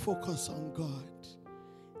need to focus on God.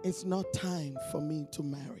 It's not time for me to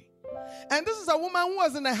marry. And this is a woman who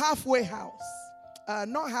was in a halfway house.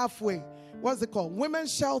 Not halfway. What's it called?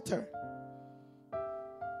 Women's shelter.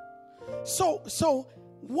 So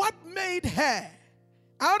what made her,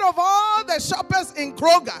 out of all the shoppers in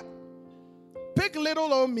Kroger, pick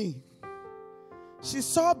little old me? She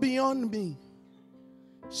saw beyond me.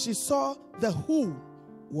 She saw the who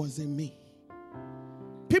was in me.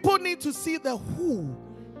 People need to see the who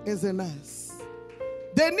is in us.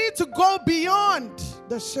 They need to go beyond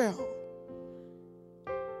the shell.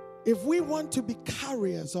 If we want to be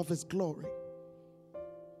carriers of His glory.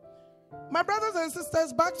 My brothers and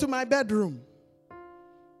sisters, back to my bedroom.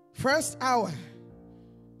 First hour,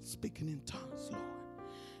 speaking in tongues, Lord.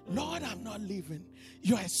 Lord, I'm not leaving.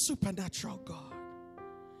 You're a supernatural God.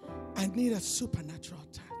 I need a supernatural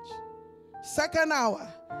touch. Second hour,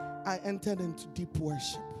 I entered into deep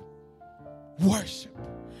worship. Worship.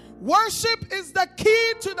 Worship is the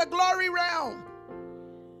key to the glory realm.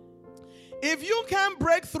 If you can't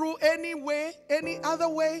break through any way, any other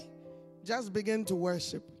way, just begin to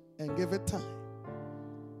worship and give it time.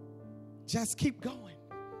 Just keep going.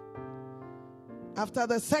 After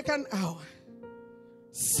the second hour,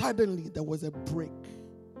 suddenly there was a break.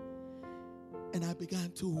 And I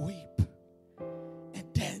began to weep. And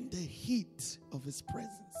then the heat of His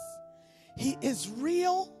presence. He is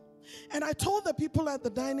real. And I told the people at the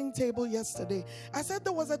dining table yesterday, I said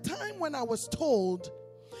there was a time when I was told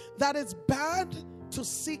that it's bad to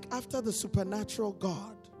seek after the supernatural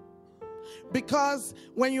God. Because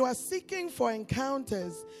when you are seeking for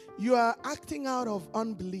encounters, you are acting out of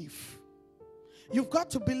unbelief. You've got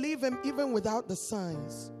to believe Him even without the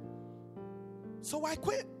signs. So I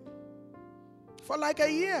quit. For like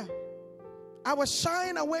a year, I was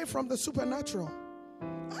shying away from the supernatural.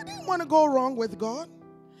 I didn't want to go wrong with God.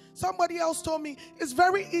 Somebody else told me it's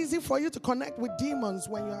very easy for you to connect with demons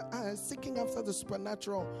when you're seeking after the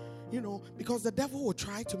supernatural, because the devil will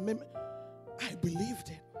try to mimic. I believed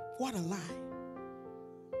it. What a lie.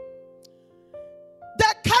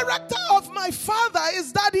 The character of my Father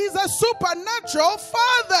is that He's a supernatural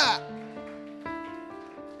Father.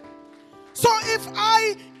 So if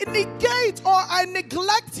I negate or I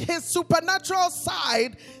neglect His supernatural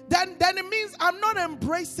side, then it means I'm not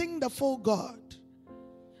embracing the full God.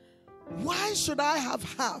 Why should I have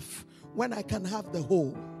half when I can have the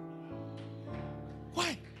whole?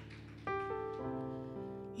 Why?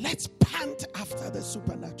 Let's pant after the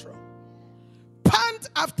supernatural. Pant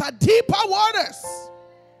after deeper waters.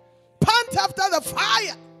 Pant after the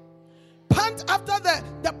fire. Pant after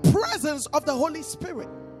the presence of the Holy Spirit.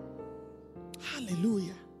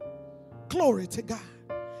 Hallelujah. Glory to God.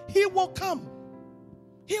 He will come.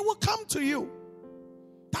 He will come to you.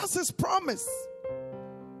 That's His promise.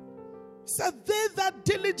 He said, they that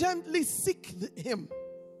diligently seek Him,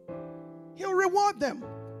 He'll reward them.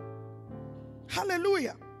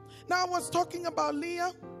 Hallelujah. Now I was talking about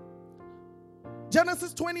Leah.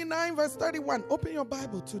 Genesis 29 verse 31. Open your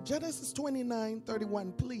Bible to Genesis 29,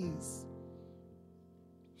 31, please.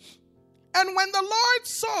 And when the Lord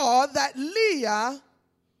saw that Leah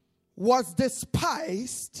was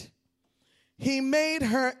despised, he made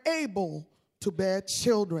her able to bear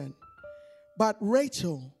children. But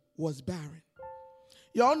Rachel was barren.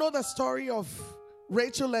 You all know the story of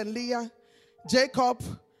Rachel and Leah. Jacob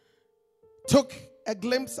took a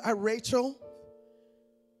glimpse at Rachel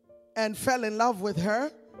and fell in love with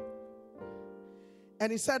her.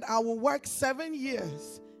 And he said, I will work 7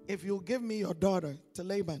 years if you'll give me your daughter to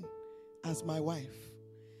Laban as my wife.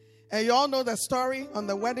 And you all know the story on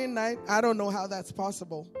the wedding night. I don't know how that's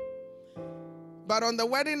possible. But on the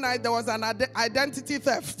wedding night, there was an identity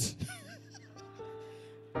theft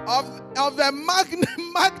of the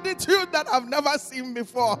magnitude that I've never seen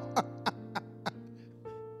before.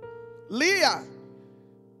 Leah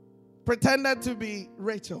pretended to be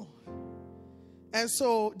Rachel. And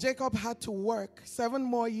so Jacob had to work 7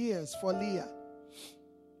 more years for Leah.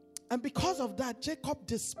 And because of that, Jacob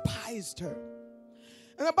despised her.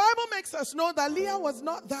 And the Bible makes us know that Leah was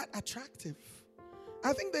not that attractive.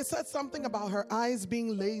 I think they said something about her eyes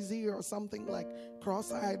being lazy or something like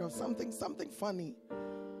cross-eyed or something funny.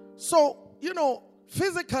 So,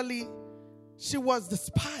 physically, she was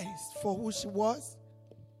despised for who she was.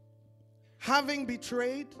 Having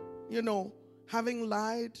betrayed, having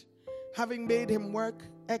lied, having made him work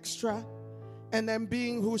extra, and then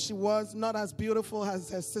being who she was, not as beautiful as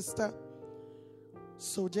her sister.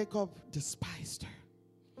 So Jacob despised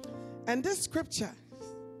her. And this scripture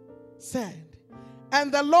said,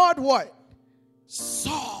 and the Lord what?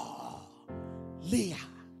 Saw Leah,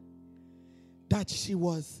 that she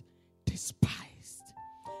was despised.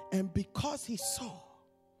 And because he saw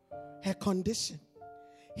her condition,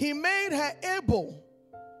 he made her able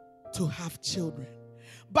to have children.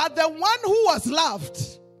 But the one who was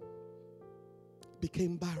loved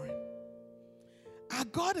became barren. Our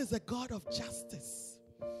God is a God of justice.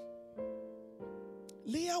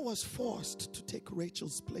 Leah was forced to take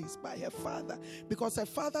Rachel's place by her father because her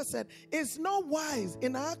father said, it's not wise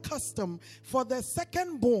in our custom for the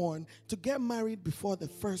second-born to get married before the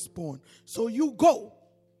firstborn. So you go.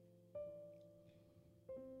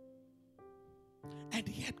 And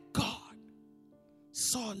yet God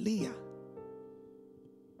saw Leah,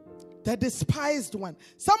 the despised one.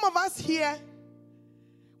 Some of us here,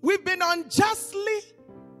 we've been unjustly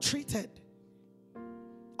treated.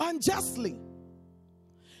 Unjustly.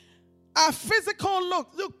 Our physical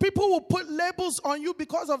look, people will put labels on you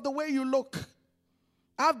because of the way you look.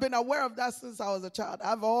 I've been aware of that since I was a child.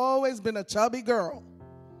 I've always been a chubby girl.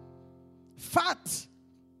 Fat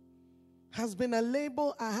has been a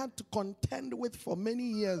label I had to contend with for many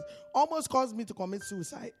years. Almost caused me to commit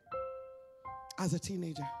suicide as a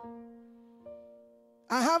teenager.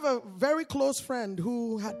 I have a very close friend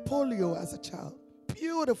who had polio as a child.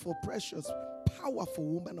 Beautiful, precious, powerful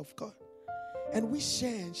woman of God. And we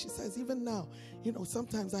share, and she says, even now,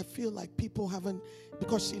 sometimes I feel like people haven't,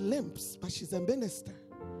 because she limps, but she's a minister.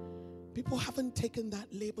 People haven't taken that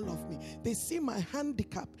label of me. They see my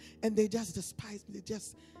handicap, and they just despise me.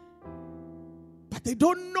 But they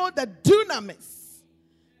don't know the dunamis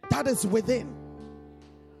that is within.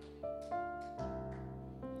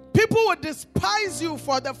 People would despise you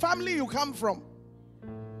for the family you come from.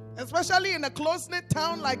 Especially in a close-knit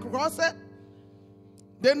town like Crosset.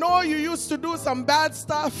 They know you used to do some bad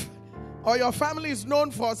stuff, or your family is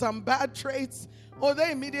known for some bad traits, or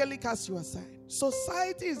they immediately cast you aside.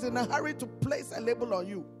 Society is in a hurry to place a label on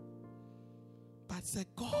you. But say,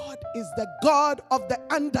 God is the God of the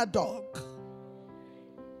underdog.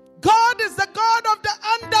 God is the God of the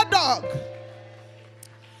underdog.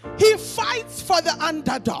 He fights for the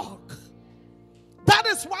underdog. That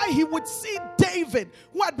is why he would see David,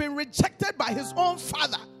 who had been rejected by his own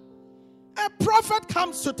father. A prophet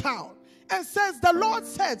comes to town and says, the Lord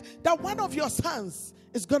says that one of your sons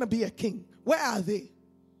is going to be a king. Where are they?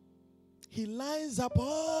 He lines up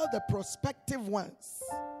all the prospective ones.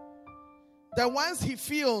 The ones he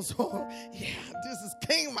feels, oh, yeah, this is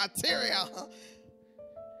king material.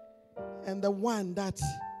 And the one that's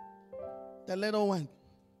the little one.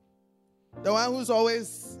 The one who's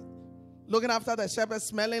always looking after the shepherd,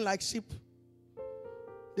 smelling like sheep.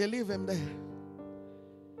 They leave him there.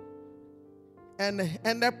 And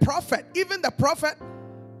the prophet, even the prophet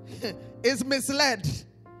is misled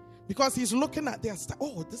because he's looking at their stuff.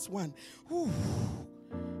 Oh, this one. Ooh,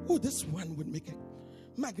 this one would make a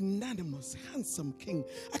magnanimous, handsome king.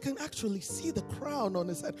 I can actually see the crown on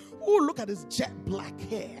his head. Oh, look at his jet black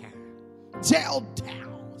hair. Gelled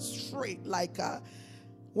down, straight like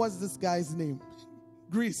what's this guy's name?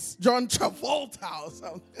 Grease, John Travolta or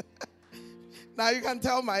something. Now you can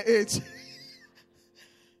tell my age. He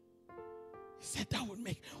said that would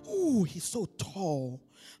make, he's so tall.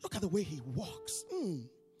 Look at the way he walks.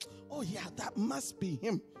 Oh yeah, that must be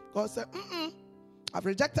him. God said, I've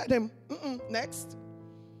rejected him. Next.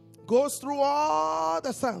 Goes through all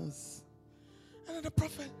the sons. And then the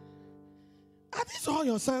prophet, are these all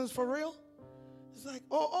your sons for real? It's like,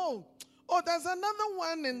 oh, there's another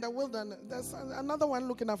one in the wilderness. There's another one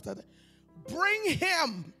looking after them. Bring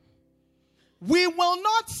him. We will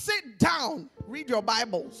not sit down. Read your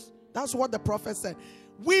Bibles. That's what the prophet said.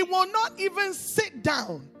 We will not even sit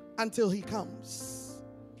down until he comes.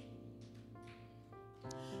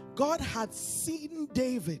 God had seen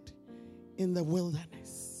David in the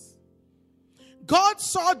wilderness. God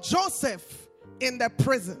saw Joseph in the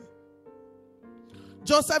prison.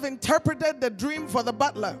 Joseph interpreted the dream for the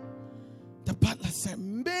butler. The butler said,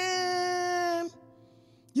 man,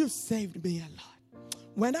 you saved me a lot.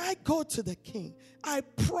 When I go to the king, I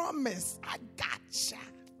promise, I gotcha.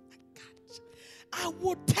 I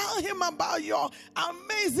will tell him about your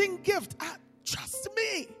amazing gift. Trust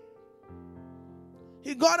me.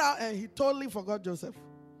 He got out and he totally forgot Joseph.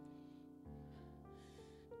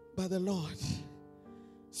 But the Lord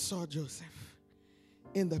saw Joseph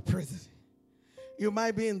in the prison. You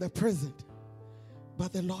might be in the prison,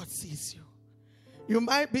 but the Lord sees you. You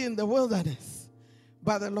might be in the wilderness,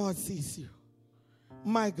 but the Lord sees you.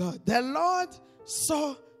 My God, the Lord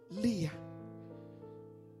saw Leah,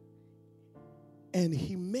 and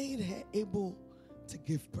he made her able to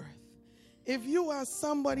give birth. If you are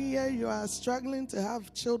somebody here, you are struggling to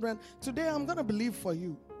have children, today I'm going to believe for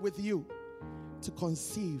you, with you, to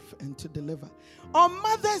conceive and to deliver. On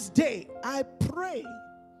Mother's Day, I pray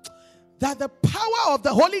that the power of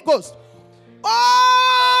the Holy Ghost,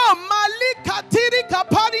 Malika Tiri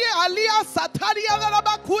Kapari Alia Sataria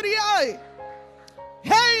Rabakuriai,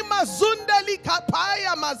 Hey Mazundali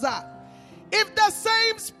Kapaya Maza. If the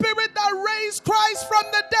same spirit that raised Christ from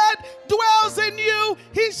the dead dwells in you,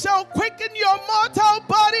 he shall quicken your mortal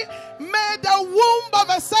body. May the womb of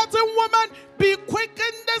a certain woman be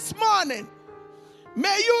quickened this morning.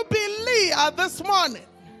 May you be Leah this morning.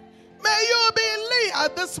 May you be Leah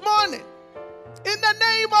this morning. In the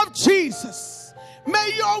name of Jesus.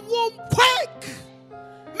 May your womb quake.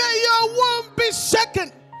 May your womb be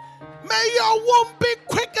shaken. May your womb be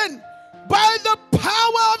quickened by the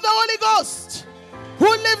power of the Holy Ghost who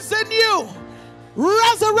lives in you.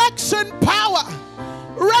 Resurrection power.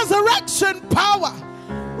 Resurrection power.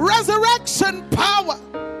 Resurrection power.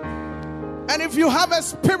 And if you have a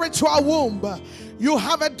spiritual womb, you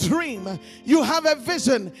have a dream, you have a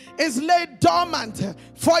vision, it's laid dormant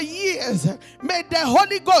for years. May the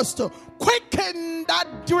Holy Ghost quicken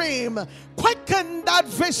that dream, quicken that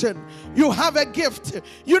vision. You have a gift.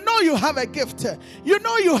 You know you have a gift. You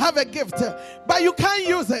know you have a gift, but you can't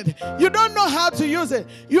use it. You don't know how to use it.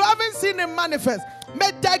 You haven't seen it manifest.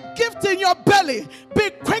 May that gift in your belly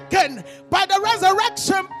be quickened by the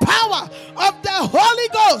resurrection power of the Holy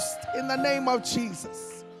Ghost in the name of Jesus.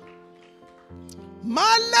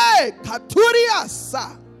 Male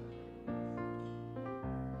Katuriasa.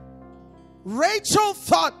 Rachel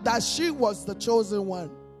thought that she was the chosen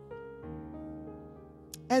one.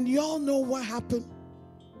 And y'all know what happened?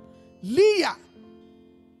 Leah,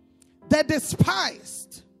 the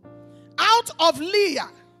despised. Out of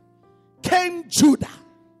Leah came Judah.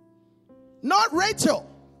 Not Rachel.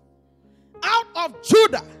 Out of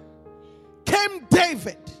Judah came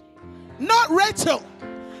David. Not Rachel.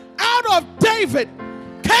 Out of David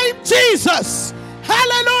came Jesus.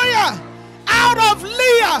 Hallelujah. Out of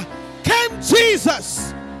Leah came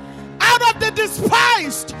Jesus. Out of the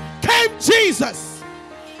despised came Jesus.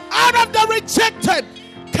 Out of the rejected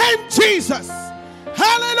came Jesus.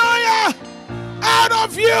 Hallelujah. Out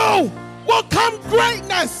of you will come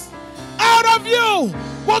greatness. Out of you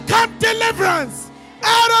will come deliverance.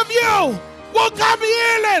 Out of you will come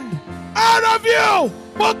healing. Out of you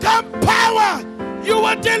will come power. You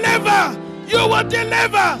will deliver. You will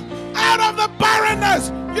deliver. Out of the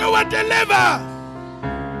barrenness, you will deliver.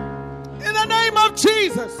 In the name of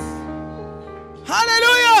Jesus.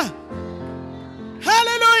 Hallelujah.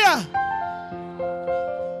 Hallelujah.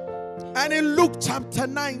 And in Luke chapter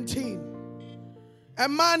 19, a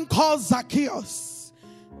man called Zacchaeus.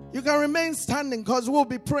 You can remain standing because we'll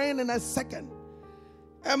be praying in a second.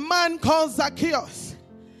 A man called Zacchaeus,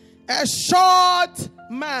 a short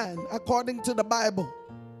man according to the Bible.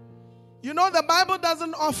 You know, the Bible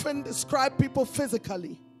doesn't often describe people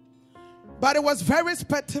physically, but it was very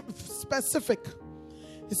specific.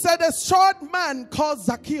 It said a short man called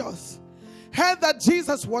Zacchaeus heard that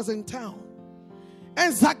Jesus was in town.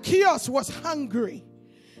 And Zacchaeus was hungry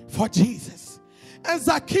for Jesus. And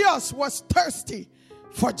Zacchaeus was thirsty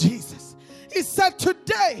for Jesus. He said,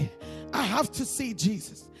 today I have to see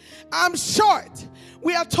Jesus. I'm short.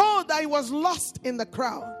 We are told that he was lost in the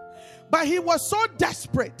crowd. But he was so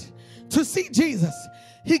desperate to see Jesus.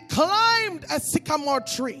 He climbed a sycamore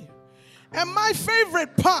tree. And my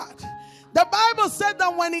favorite part, the Bible said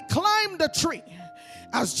that when he climbed the tree,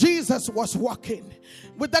 as Jesus was walking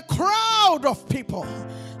with the crowd of people,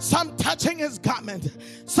 some touching his garment,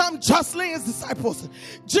 some jostling his disciples.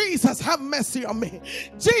 Jesus, have mercy on me.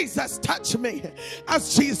 Jesus, touch me.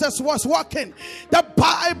 As Jesus was walking, the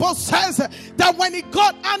Bible says that when he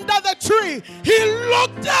got under the tree, he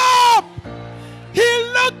looked up. He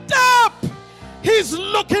looked up. He's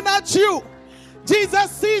looking at you.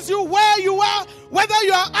 Jesus sees you where you are, whether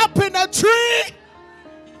you are up in a tree.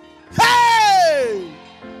 Hey!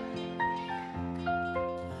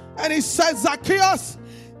 And he says, Zacchaeus,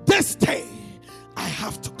 this day I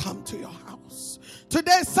have to come to your house.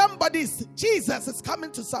 Today Jesus is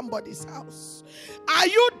coming to somebody's house. Are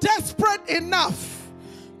you desperate enough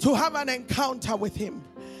to have an encounter with him?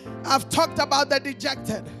 I've talked about the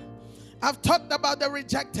dejected. I've talked about the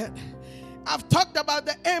rejected. I've talked about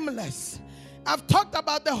the aimless. I've talked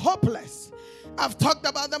about the hopeless. I've talked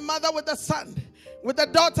about the mother with the son, with the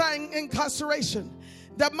daughter in incarceration.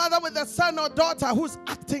 The mother with the son or daughter who's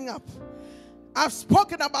acting up. I've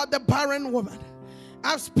spoken about the barren woman.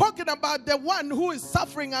 I've spoken about the one who is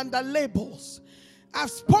suffering under labels.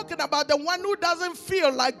 I've spoken about the one who doesn't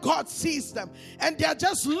feel like God sees them and they're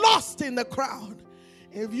just lost in the crowd.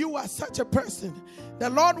 If you are such a person, the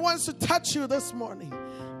Lord wants to touch you this morning.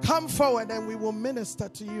 Come forward and we will minister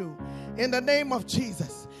to you in the name of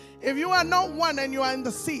Jesus. If you are not one and you are in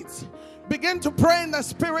the seats, begin to pray in the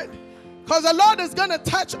spirit, because the Lord is going to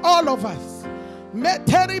touch all of us.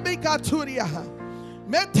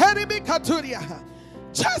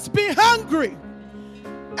 Just be hungry.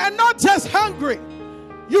 And not just hungry.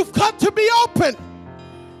 You've got to be open.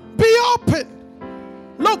 Be open.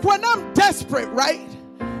 Look, when I'm desperate, right?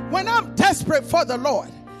 When I'm desperate for the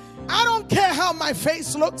Lord, I don't care how my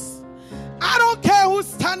face looks. I don't care who's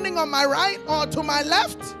standing on my right or to my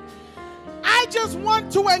left. I just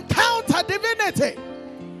want to encounter divinity.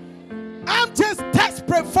 I'm just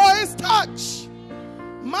desperate for his touch.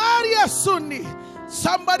 Maria Sunni.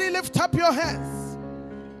 Somebody lift up your hands.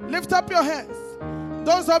 Lift up your hands.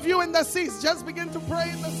 Those of you in the seats, just begin to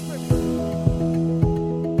pray in the spirit.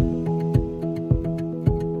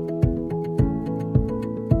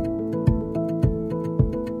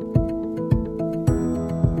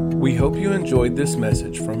 We hope you enjoyed this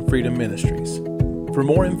message from Freedom Ministries. For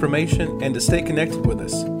more information and to stay connected with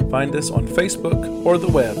us, find us on Facebook or the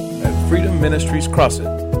web at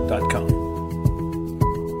freedomministriescrossit.com.